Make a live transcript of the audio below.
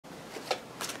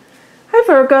Hi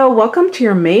Virgo, welcome to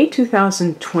your May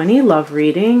 2020 love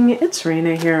reading. It's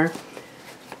Raina here.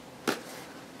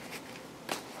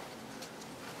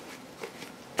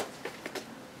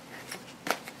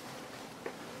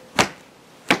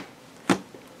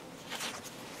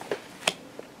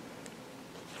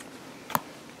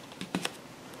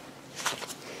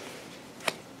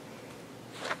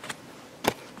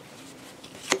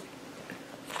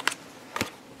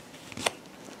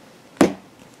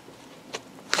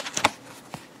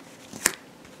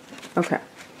 Okay,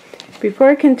 before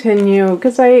I continue,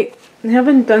 because I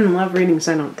haven't done love readings,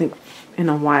 I don't think, in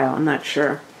a while, I'm not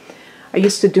sure. I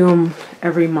used to do them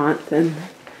every month, and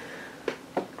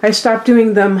I stopped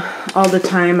doing them all the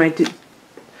time. I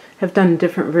have done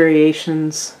different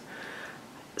variations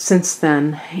since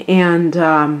then, and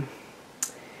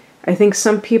I think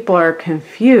some people are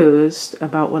confused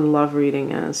about what a love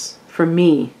reading is. For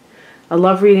me, a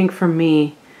love reading for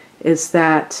me is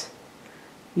that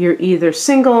you're either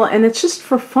single, and it's just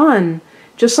for fun,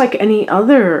 just like any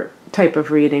other type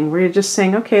of reading, where you're just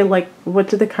saying, okay, like, what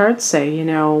do the cards say? You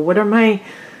know, what are my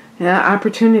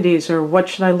opportunities, or what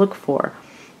should I look for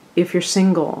if you're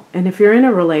single? And if you're in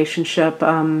a relationship,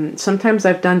 sometimes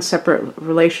I've done separate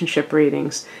relationship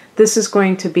readings. This is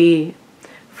going to be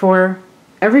for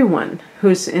everyone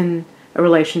who's in a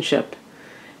relationship.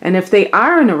 And if they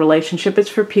are in a relationship, it's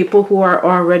for people who are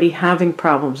already having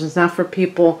problems. It's not for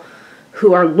people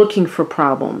who are looking for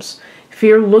problems. If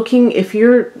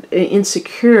you're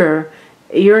insecure,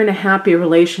 you're in a happy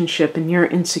relationship and you're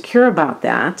insecure about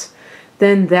that,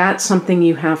 then that's something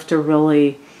you have to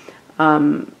really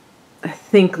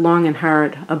think long and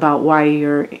hard about why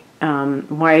you're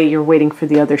waiting for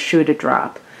the other shoe to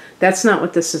drop. That's not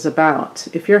what this is about.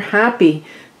 If you're happy,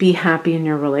 be happy in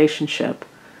your relationship.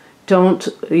 Don't,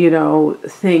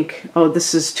 think, oh,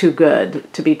 this is too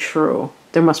good to be true.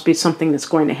 There must be something that's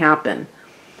going to happen.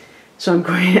 So I'm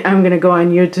going to go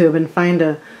on YouTube and find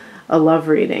a love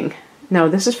reading. Now,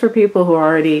 this is for people who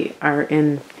already are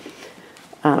in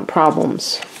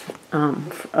problems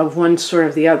of one sort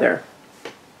or the other.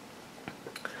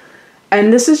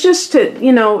 And this is just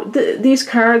to, these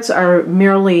cards are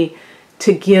merely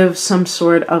to give some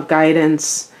sort of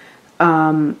guidance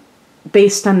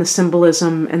based on the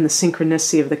symbolism and the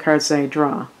synchronicity of the cards that I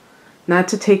draw. Not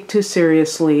to take too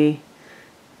seriously.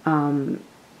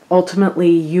 Ultimately,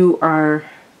 you are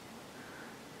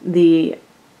the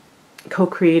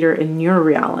co-creator in your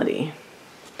reality.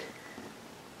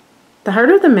 The heart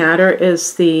of the matter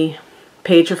is the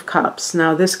Page of Cups.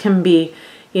 Now, this can be,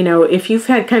 if you've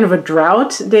had kind of a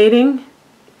drought dating,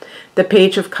 the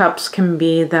Page of Cups can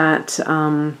be that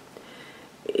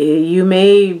you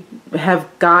may have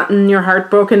gotten your heart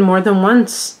broken more than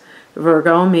once,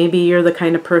 Virgo. Maybe you're the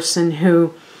kind of person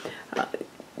who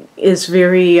is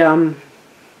very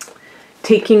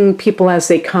taking people as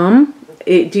they come.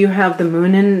 Do you have the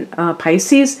moon in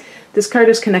Pisces? This card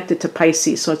is connected to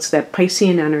Pisces, so it's that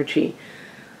Piscean energy.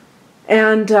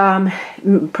 And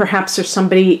perhaps there's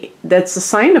somebody that's a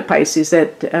sign of Pisces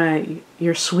that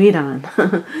you're sweet on.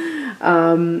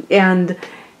 And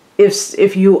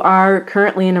if you are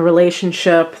currently in a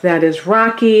relationship that is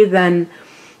rocky, then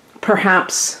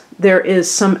perhaps there is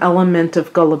some element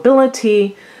of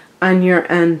gullibility on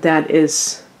your end that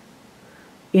is,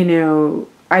 I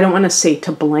don't want to say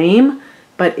to blame,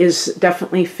 but is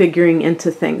definitely figuring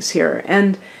into things here.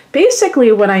 And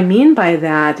basically what I mean by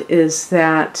that is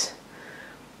that,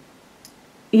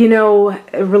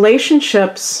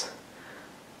 relationships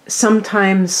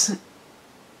sometimes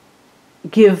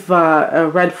give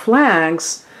red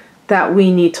flags that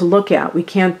we need to look at. We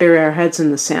can't bury our heads in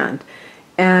the sand.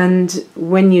 And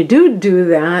when you do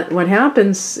that, what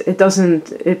happens,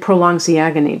 it prolongs the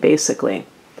agony, basically.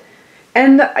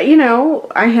 And,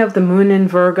 I have the moon in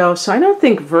Virgo, so I don't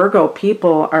think Virgo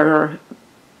people are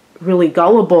really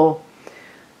gullible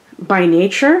by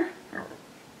nature.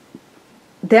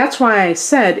 That's why I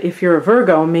said, if you're a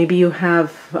Virgo, maybe you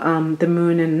have the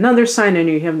moon in another sign, and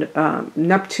you have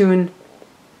Neptune,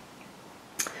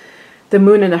 the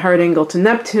moon in a hard angle to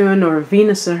Neptune, or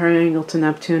Venus in a hard angle to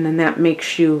Neptune, and that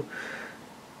makes you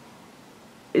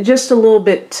just a little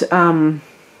bit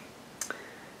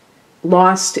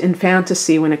lost in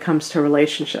fantasy when it comes to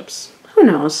relationships. Who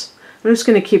knows? I'm just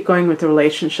going to keep going with the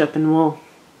relationship, and we'll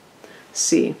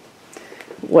see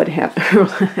what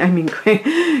happens. I mean,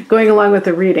 going along with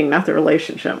the reading, not the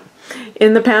relationship.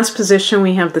 In the past position,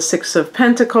 we have the Six of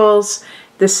Pentacles.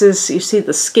 This is, you see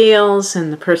the scales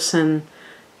and the person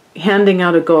handing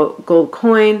out a gold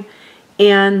coin.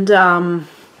 And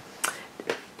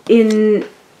in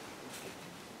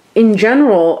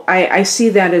general, I see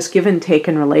that as give and take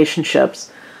in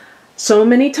relationships. so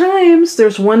many times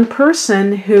there's one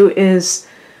person who is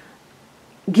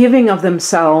giving of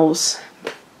themselves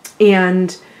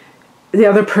and the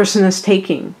other person is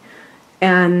taking.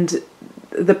 And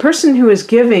the person who is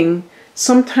giving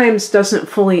sometimes doesn't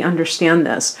fully understand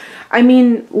this. I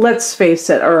mean, let's face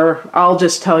it, or I'll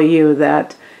just tell you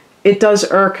that it does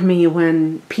irk me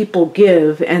when people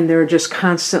give and they're just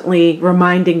constantly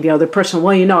reminding the other person,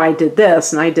 well, you know, I did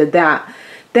this and I did that.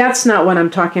 That's not what I'm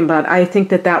talking about. I think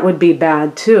that that would be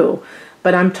bad too.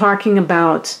 But I'm talking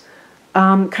about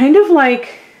kind of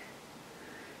like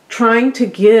trying to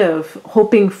give,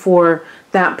 hoping for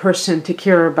that person to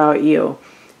care about you,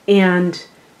 and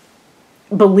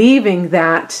believing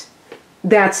that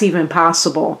that's even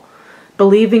possible.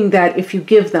 Believing that if you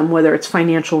give them, whether it's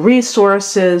financial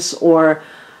resources or,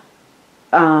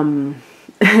 I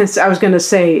was going to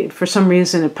say, for some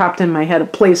reason it popped in my head, a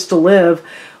place to live.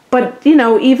 But, you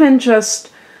know, even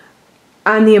just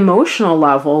on the emotional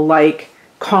level, like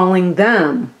calling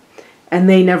them and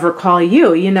they never call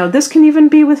you. You know, this can even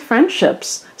be with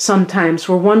friendships sometimes,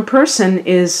 where one person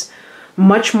is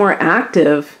much more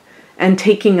active and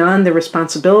taking on the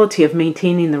responsibility of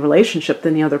maintaining the relationship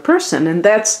than the other person. And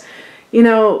that's, you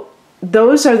know,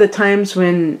 those are the times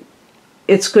when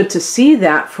it's good to see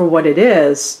that for what it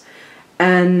is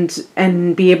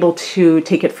and be able to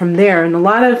take it from there. And a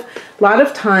lot of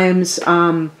times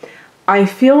I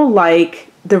feel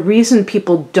like the reason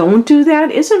people don't do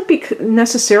that isn't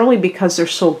necessarily because they're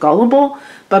so gullible,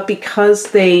 but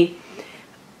because they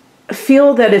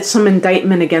feel that it's some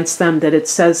indictment against them, that it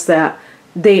says that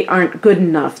they aren't good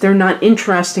enough, they're not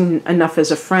interesting enough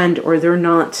as a friend, or they're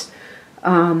not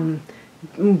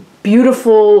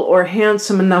beautiful or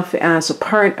handsome enough as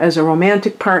a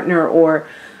romantic partner, or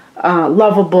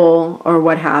lovable, or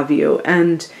what have you.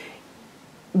 And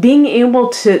being able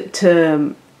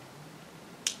to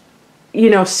you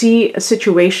know, see a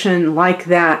situation like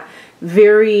that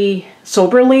very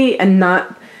soberly and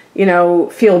not, you know,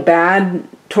 feel bad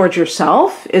towards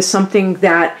yourself is something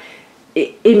that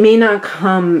it may not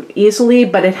come easily,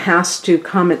 but it has to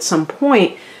come at some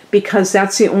point, because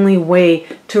that's the only way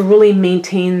to really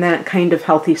maintain that kind of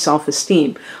healthy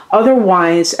self-esteem.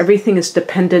 Otherwise, everything is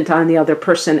dependent on the other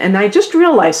person. And I just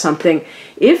realized something.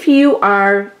 If you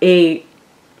are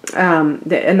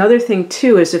another thing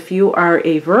too is if you are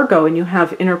a Virgo and you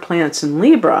have inner planets in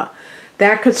Libra,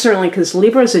 that could certainly, because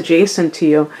Libra is adjacent to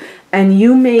you, and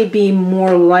you may be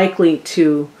more likely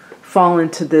to fall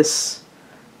into this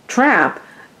trap.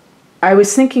 I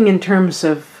was thinking in terms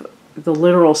of the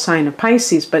literal sign of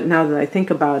Pisces, but now that I think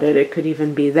about it, it could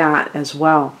even be that as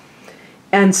well.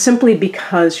 And simply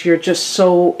because you're just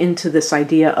so into this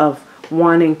idea of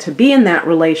wanting to be in that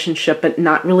relationship, but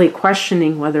not really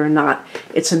questioning whether or not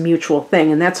it's a mutual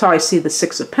thing. And that's how I see the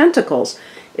Six of Pentacles,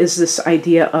 is this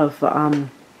idea of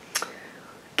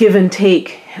give and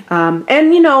take.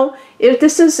 And, you know, if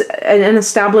this is an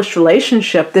established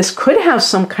relationship, this could have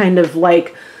some kind of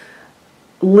like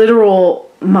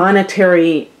literal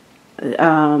monetary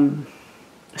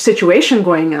situation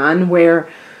going on, where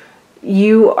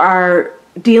you are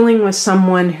dealing with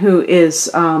someone who is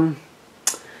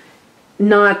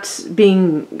not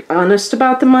being honest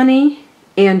about the money,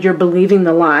 and you're believing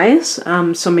the lies.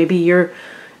 So maybe you're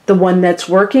the one that's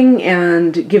working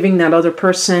and giving that other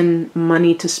person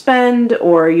money to spend,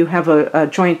 or you have a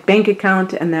joint bank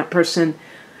account and that person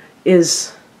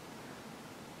is,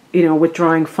 you know,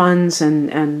 withdrawing funds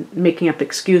and making up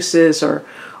excuses, or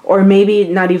maybe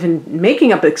not even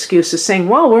making up excuses, saying,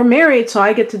 well, we're married, so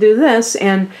I get to do this,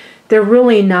 and they're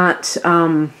really not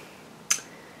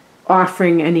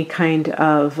offering any kind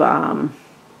of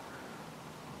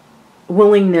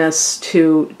willingness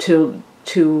to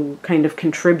kind of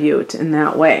contribute in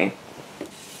that way.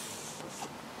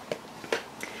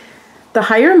 The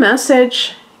higher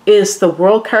message is the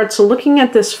World card. So looking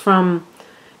at this from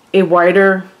a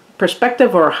wider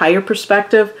perspective, or a higher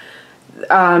perspective,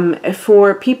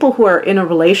 for people who are in a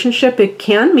relationship, it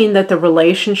can mean that the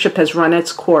relationship has run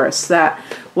its course, that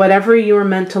whatever you were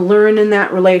meant to learn in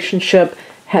that relationship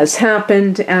has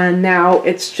happened, and now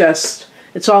it's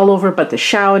all over but the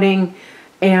shouting,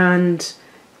 and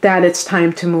that it's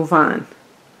time to move on.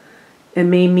 It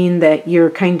may mean that you're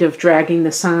kind of dragging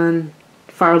this on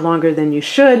far longer than you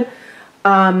should.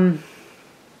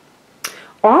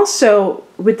 Also,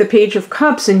 with the Page of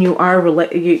Cups, and you are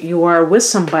with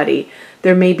somebody,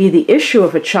 there may be the issue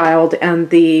of a child and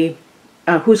the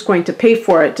who's going to pay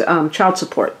for it, child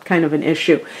support, kind of an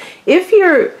issue. If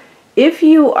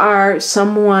you are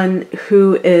someone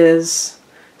who is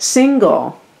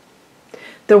single,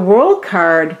 the World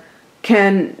card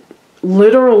can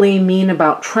literally mean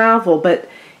about travel, but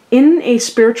in a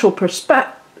spiritual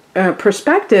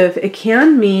perspective, it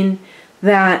can mean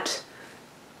that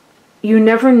you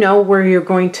never know where you're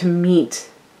going to meet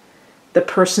the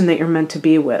person that you're meant to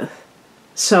be with.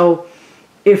 So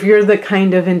if you're the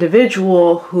kind of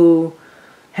individual who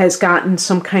has gotten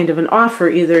some kind of an offer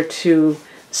either to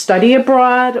study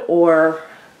abroad or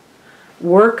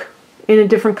work in a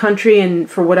different country, and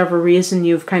for whatever reason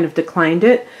you've kind of declined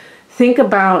it, think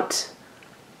about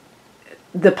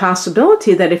the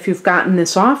possibility that if you've gotten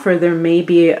this offer, there may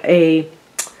be a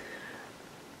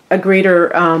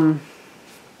greater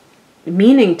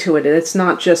meaning to it. It's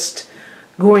not just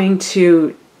going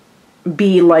to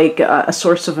be like a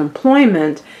source of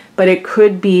employment, but it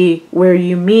could be where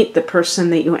you meet the person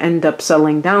that you end up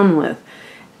settling down with.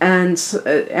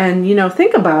 And you know,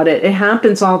 think about it. It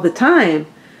happens all the time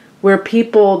where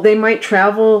people, they might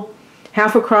travel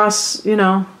half across, you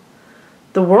know,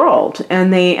 the world,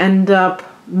 and they end up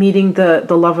meeting the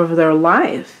love of their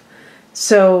life.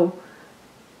 So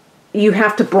you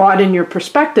have to broaden your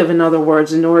perspective, in other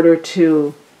words, in order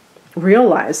to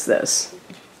realize this.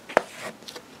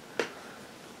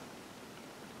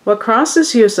 What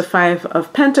crosses you is the Five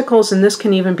of Pentacles, and this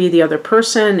can even be the other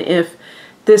person. If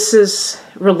this is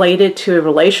related to a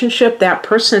relationship, that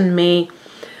person may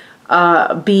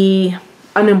be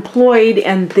unemployed,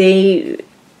 and they,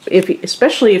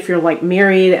 especially if you're like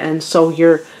married and so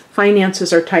your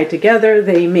finances are tied together,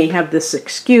 they may have this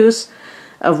excuse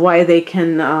of why they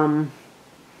can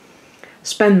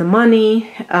spend the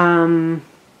money.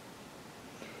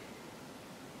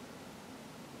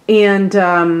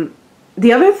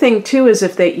 The other thing too is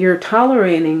if that you're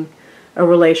tolerating a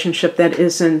relationship that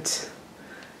isn't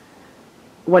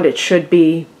what it should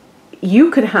be,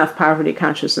 you could have poverty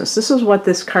consciousness. This is what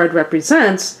this card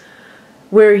represents,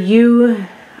 where you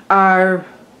are,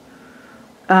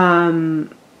 you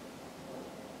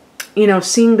know,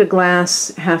 seeing the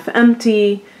glass half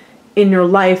empty in your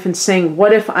life and saying,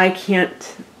 what if I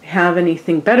can't have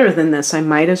anything better than this? I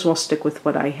might as well stick with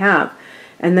what I have.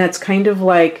 And that's kind of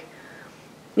like,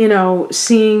 you know,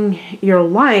 seeing your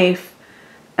life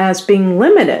as being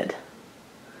limited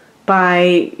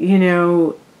by, you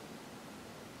know,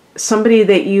 somebody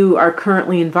that you are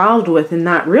currently involved with, and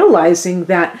not realizing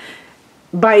that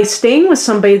by staying with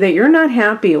somebody that you're not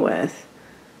happy with,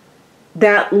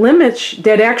 that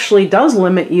actually does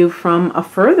limit you from a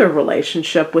further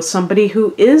relationship with somebody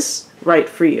who is right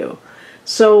for you.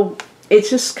 So it's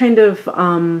just kind of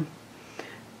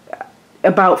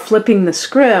about flipping the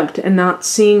script and not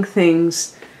seeing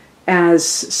things as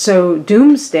so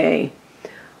doomsday.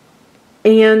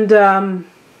 And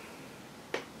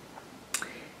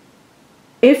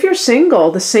if you're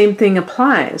single, the same thing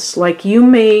applies. Like, you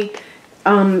may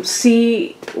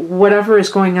see whatever is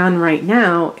going on right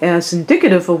now as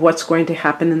indicative of what's going to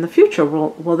happen in the future.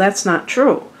 Well, that's not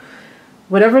true.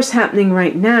 Whatever's happening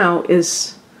right now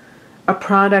is a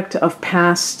product of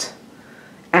past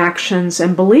actions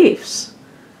and beliefs.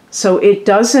 So it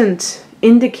doesn't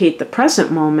indicate the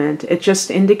present moment. It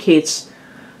just indicates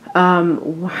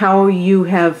how you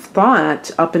have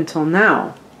thought up until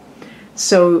now.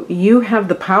 So you have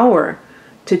the power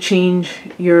to change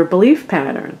your belief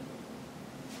pattern.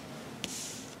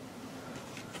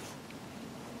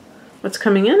 What's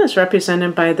coming in is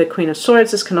represented by the Queen of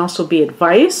Swords. This can also be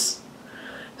advice.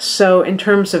 So in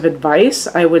terms of advice,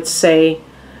 I would say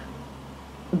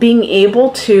being able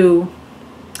to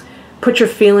put your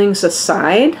feelings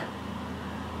aside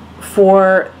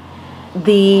for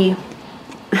the...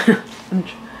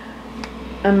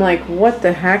 I'm like, what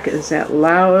the heck is that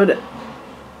loud?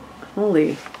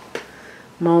 Holy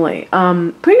moly.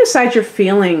 Putting aside your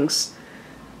feelings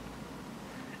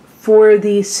for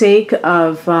the sake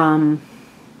of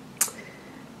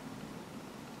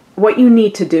what you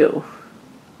need to do.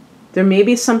 There may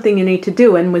be something you need to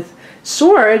do. And with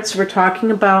swords, we're talking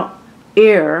about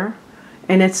air,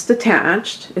 and it's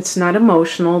detached. It's not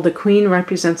emotional. The queen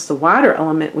represents the water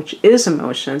element, which is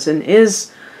emotions and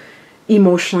is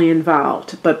emotionally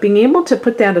involved. But being able to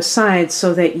put that aside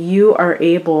so that you are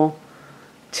able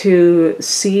to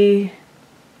see,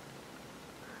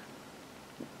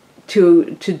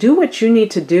 to do what you need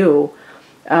to do.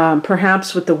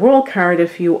 Perhaps with the World card,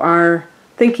 if you are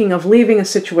thinking of leaving a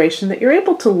situation, that you're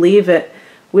able to leave it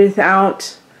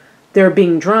without there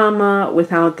being drama,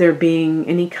 without there being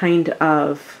any kind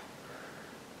of,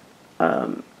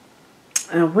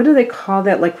 what do they call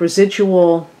that, like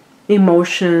residual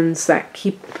emotions that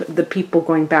keep the people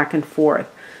going back and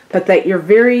forth. But that you're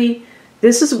very,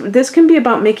 this can be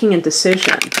about making a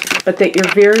decision, but that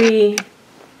you're very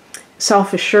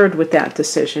self-assured with that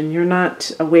decision. You're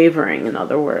not wavering, in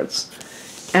other words.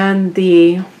 And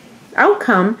the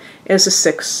outcome is a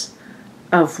Six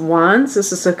of Wands.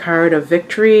 This is a card of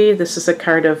victory. This is a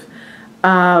card of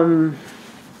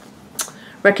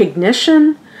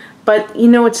recognition. But, you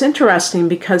know, it's interesting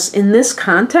because in this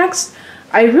context,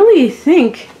 I really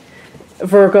think,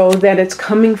 Virgo, that it's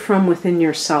coming from within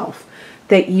yourself,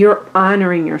 that you're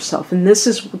honoring yourself. And this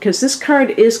is because this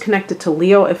card is connected to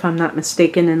Leo, if I'm not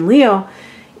mistaken, and Leo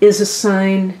is a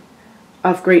sign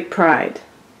of great pride.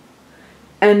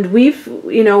 And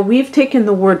we've taken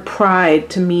the word pride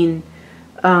to mean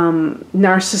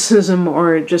narcissism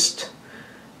or just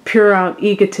pure out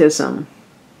egotism.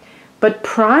 But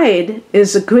pride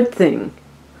is a good thing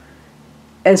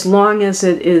as long as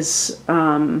it is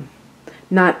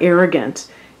not arrogant.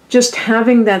 Just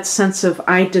having that sense of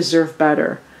I deserve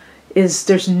better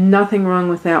there's nothing wrong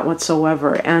with that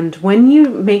whatsoever. And when you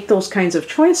make those kinds of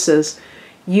choices,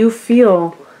 you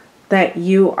feel that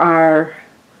you are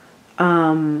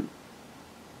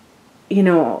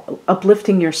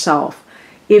uplifting yourself.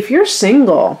 If you're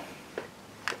single,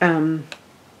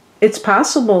 it's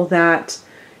possible that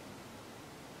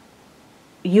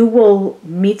you will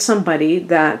meet somebody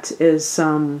that is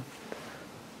of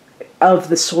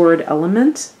the sword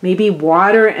element, maybe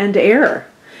water and air.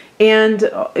 And,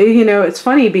 it's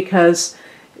funny because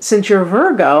since you're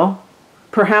Virgo,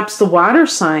 perhaps the water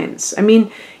signs,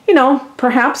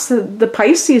 perhaps the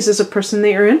Pisces is a person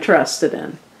that you're interested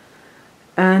in.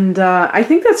 And I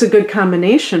think that's a good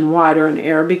combination, water and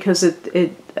air, because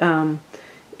it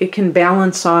can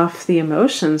balance off the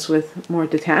emotions with more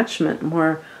detachment,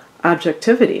 more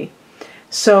objectivity.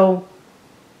 So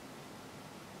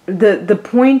the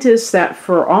point is that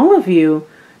for all of you,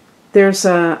 there's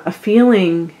a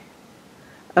feeling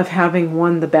of having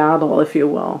won the battle, if you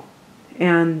will.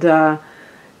 And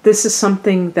this is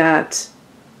something that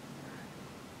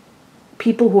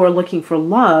people who are looking for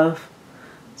love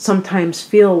sometimes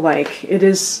feel like it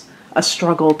is a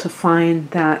struggle to find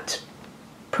that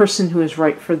person who is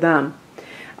right for them.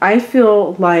 I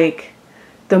feel like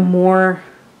the more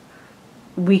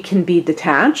we can be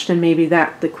detached, and maybe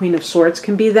that the Queen of Swords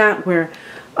can be that, where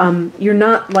you're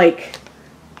not like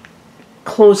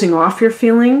closing off your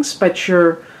feelings, but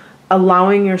you're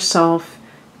allowing yourself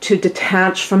to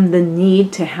detach from the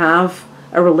need to have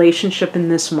a relationship in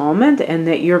this moment, and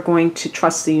that you're going to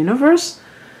trust the universe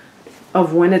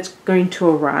of when it's going to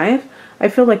arrive. I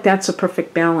feel like that's a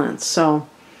perfect balance. So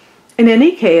in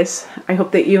any case, I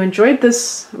hope that you enjoyed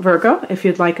this, Virgo. If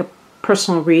you'd like a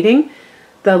personal reading,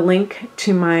 the link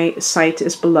to my site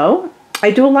is below.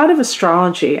 I do a lot of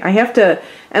astrology. I have to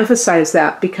emphasize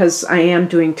that because I am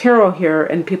doing tarot here,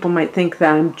 and people might think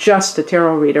that I'm just a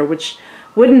tarot reader, which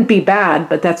wouldn't be bad,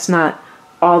 but that's not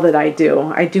all that I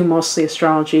do. I do mostly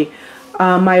astrology.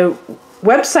 My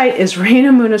website is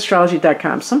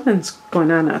rainamoonastrology.com. Something's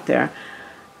going on out there.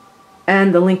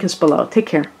 And the link is below. Take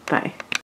care. Bye.